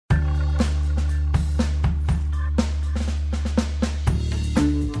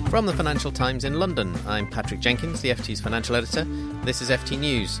From the Financial Times in London, I'm Patrick Jenkins, the FT's financial editor. This is FT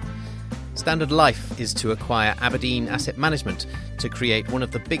News. Standard Life is to acquire Aberdeen Asset Management to create one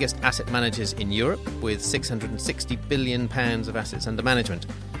of the biggest asset managers in Europe with £660 billion of assets under management.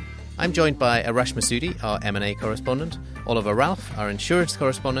 I'm joined by Arash Massoudi, our M&A correspondent, Oliver Ralph, our insurance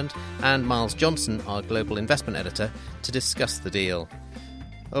correspondent, and Miles Johnson, our global investment editor, to discuss the deal.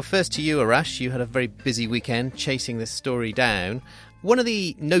 Well, first to you, Arash. You had a very busy weekend chasing this story down. One of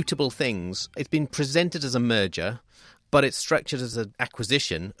the notable things, it's been presented as a merger, but it's structured as an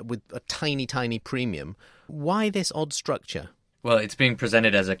acquisition with a tiny, tiny premium. Why this odd structure? Well, it's being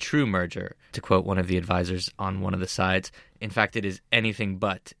presented as a true merger, to quote one of the advisors on one of the sides. In fact, it is anything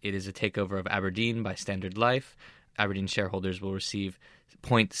but. It is a takeover of Aberdeen by Standard Life. Aberdeen shareholders will receive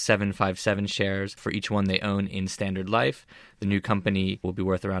 0.757 shares for each one they own in Standard Life. The new company will be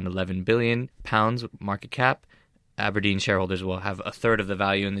worth around £11 billion market cap. Aberdeen shareholders will have a third of the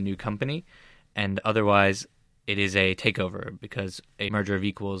value in the new company, and otherwise it is a takeover because a merger of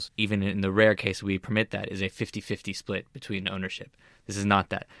equals, even in the rare case we permit that, is a 50-50 split between ownership. This is not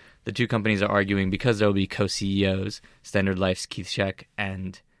that. The two companies are arguing because there will be co-CEOs, Standard Life's Keith Sheck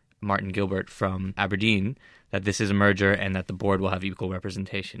and Martin Gilbert from Aberdeen, that this is a merger and that the board will have equal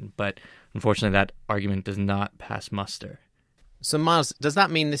representation. But unfortunately, that argument does not pass muster. So, Miles, does that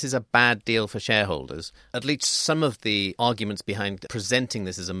mean this is a bad deal for shareholders? At least some of the arguments behind presenting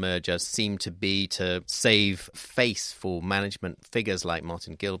this as a merger seem to be to save face for management figures like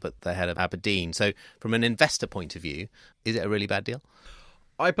Martin Gilbert, the head of Aberdeen. So, from an investor point of view, is it a really bad deal?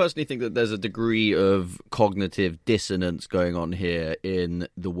 I personally think that there's a degree of cognitive dissonance going on here in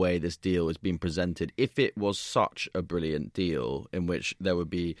the way this deal is being presented. If it was such a brilliant deal in which there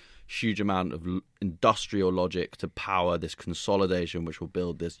would be huge amount of industrial logic to power this consolidation, which will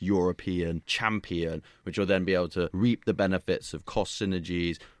build this European champion, which will then be able to reap the benefits of cost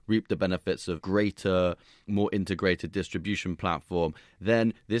synergies, reap the benefits of greater, more integrated distribution platform,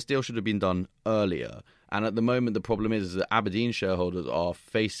 then this deal should have been done earlier. And at the moment, the problem is that Aberdeen shareholders are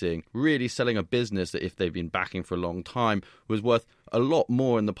facing really selling a business that, if they've been backing for a long time, was worth a lot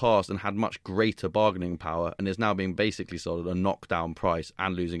more in the past and had much greater bargaining power, and is now being basically sold at a knockdown price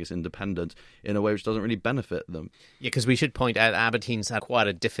and losing its independence in a way which doesn't really benefit them. Yeah, because we should point out Aberdeen's had quite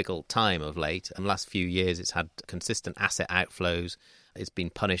a difficult time of late. In the last few years, it's had consistent asset outflows. It's been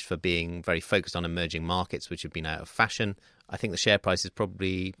punished for being very focused on emerging markets, which have been out of fashion. I think the share price is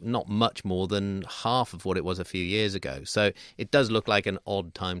probably not much more than half of what it was a few years ago. So it does look like an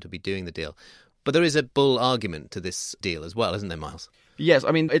odd time to be doing the deal. But there is a bull argument to this deal as well, isn't there, Miles? Yes,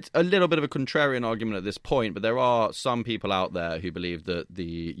 I mean, it's a little bit of a contrarian argument at this point, but there are some people out there who believe that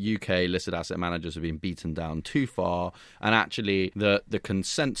the UK listed asset managers have been beaten down too far, and actually the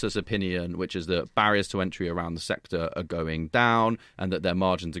consensus opinion, which is that barriers to entry around the sector are going down and that their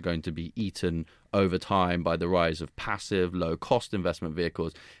margins are going to be eaten over time by the rise of passive, low-cost investment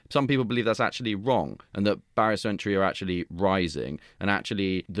vehicles. Some people believe that's actually wrong and that barriers to entry are actually rising, and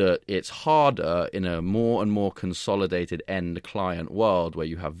actually that it's harder in a more and more consolidated end client world where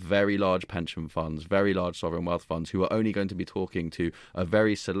you have very large pension funds, very large sovereign wealth funds who are only going to be talking to a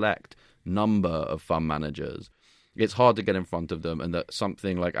very select number of fund managers. It's hard to get in front of them, and that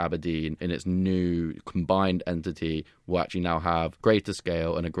something like Aberdeen in its new combined entity will actually now have greater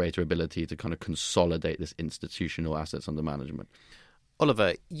scale and a greater ability to kind of consolidate this institutional assets under management.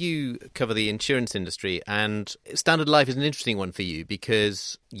 Oliver, you cover the insurance industry, and Standard Life is an interesting one for you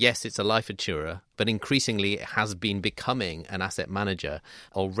because, yes, it's a life insurer, but increasingly it has been becoming an asset manager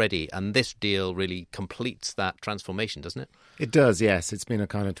already, and this deal really completes that transformation, doesn't it? It does, yes. It's been a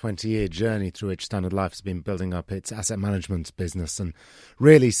kind of 20-year journey through which Standard Life has been building up its asset management business and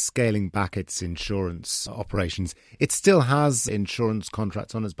really scaling back its insurance operations. It still has insurance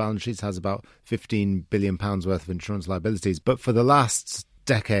contracts on its balance sheet. It has about £15 billion worth of insurance liabilities, but for the last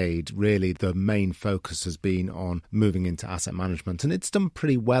decade, really, the main focus has been on moving into asset management, and it's done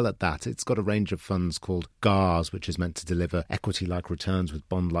pretty well at that. It's got a range of funds called GARS, which is meant to deliver equity-like returns with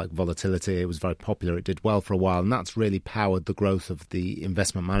bond-like volatility. It was very popular. It did well for a while, and that's really powered the growth of the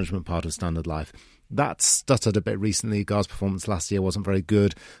investment management part of Standard Life. That stuttered a bit recently. GARS performance last year wasn't very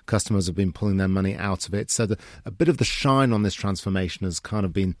good. Customers have been pulling their money out of it. So a bit of the shine on this transformation has kind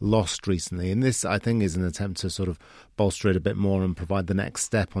of been lost recently. And this, I think, is an attempt to sort of bolster it a bit more and provide the next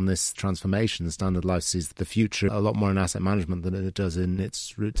step on this transformation. Standard Life sees the future a lot more in asset management than it does in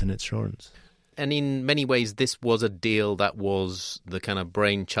its roots in insurance. And in many ways, this was a deal that was the kind of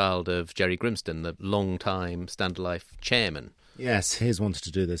brainchild of Jerry Grimston, the long-time Standard Life chairman. Yes, he's wanted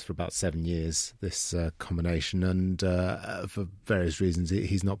to do this for about 7 years, this combination, and for various reasons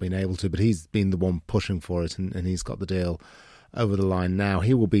he's not been able to, but he's been the one pushing for it, and he's got the deal over the line now.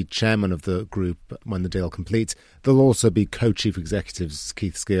 He will be chairman of the group when the deal completes. There'll also be co-chief executives,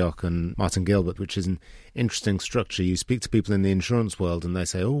 Keith Skeoch and Martin Gilbert, which is an interesting structure. You speak to people in the insurance world and they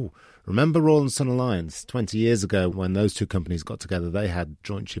say, oh, remember Royal & Son Alliance? 20 years ago when those two companies got together, they had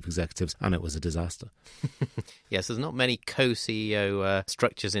joint chief executives and it was a disaster. Yes, there's not many co-CEO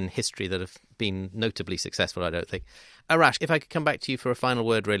structures in history that have been notably successful, I don't think. Arash, if I could come back to you for a final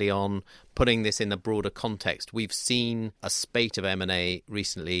word really on putting this in a broader context. We've seen a spate of M&A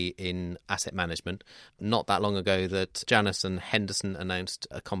recently in asset management. Not that long ago that Janus and Henderson announced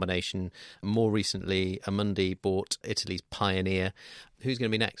a combination. More recently, Amundi bought Italy's Pioneer. Who's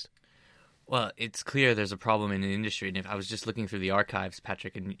going to be next? Well, it's clear there's a problem in the industry. And if I was just looking through the archives,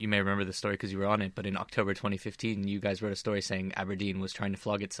 Patrick, and you may remember the story because you were on it, but in October 2015, you guys wrote a story saying Aberdeen was trying to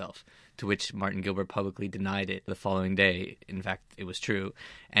flog itself, to which Martin Gilbert publicly denied it the following day. In fact, it was true.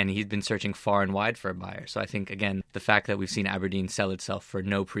 And he's been searching far and wide for a buyer. So I think, again, the fact that we've seen Aberdeen sell itself for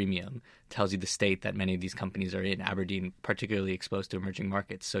no premium tells you the state that many of these companies are in. Aberdeen, particularly exposed to emerging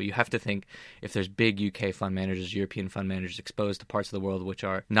markets. So you have to think if there's big UK fund managers, European fund managers exposed to parts of the world which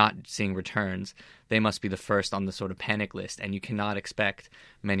are not seeing returns, they must be the first on the sort of panic list. And you cannot expect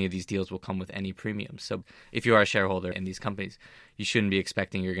many of these deals will come with any premium. So if you are a shareholder in these companies, you shouldn't be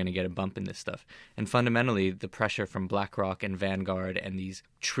expecting you're going to get a bump in this stuff. And fundamentally, the pressure from BlackRock and Vanguard and these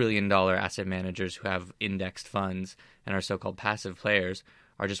trillion-dollar asset managers who have indexed funds and are so-called passive players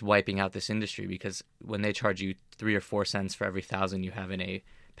are just wiping out this industry, because when they charge you 3 or 4 cents for every 1,000 you have in a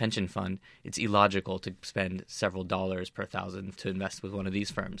pension fund, it's illogical to spend several dollars per 1,000 to invest with one of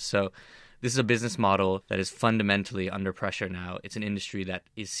these firms. So this is a business model that is fundamentally under pressure now. It's an industry that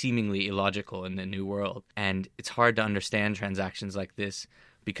is seemingly illogical in the new world. And it's hard to understand transactions like this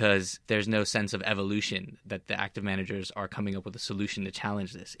because there's no sense of evolution, that the active managers are coming up with a solution to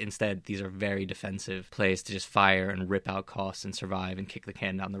challenge this. Instead, these are very defensive plays to just fire and rip out costs and survive and kick the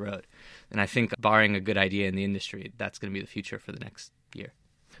can down the road. And I think, barring a good idea in the industry, that's going to be the future for the next year.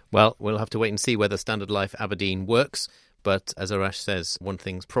 Well, we'll have to wait and see whether Standard Life Aberdeen works. But as Arash says, one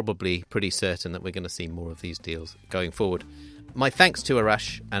thing's probably pretty certain, that we're going to see more of these deals going forward. My thanks to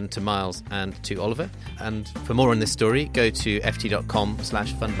Arash and to Miles and to Oliver. And for more on this story, go to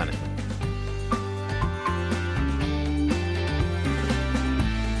ft.com/fund management.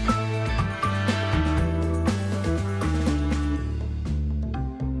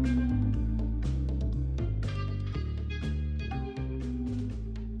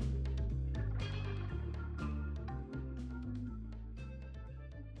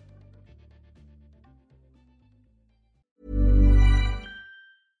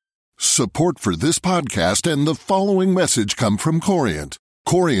 Support for this podcast and the following message come from Corient.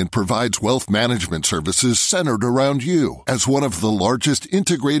 Corient provides wealth management services centered around you. As one of the largest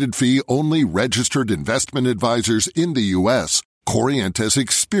integrated fee-only registered investment advisors in the U.S., Corient has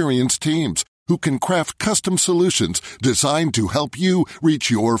experienced teams who can craft custom solutions designed to help you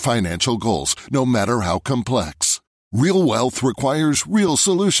reach your financial goals, no matter how complex. Real wealth requires real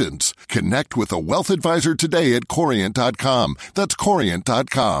solutions. Connect with a wealth advisor today at Corient.com. That's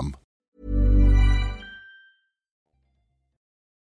Corient.com.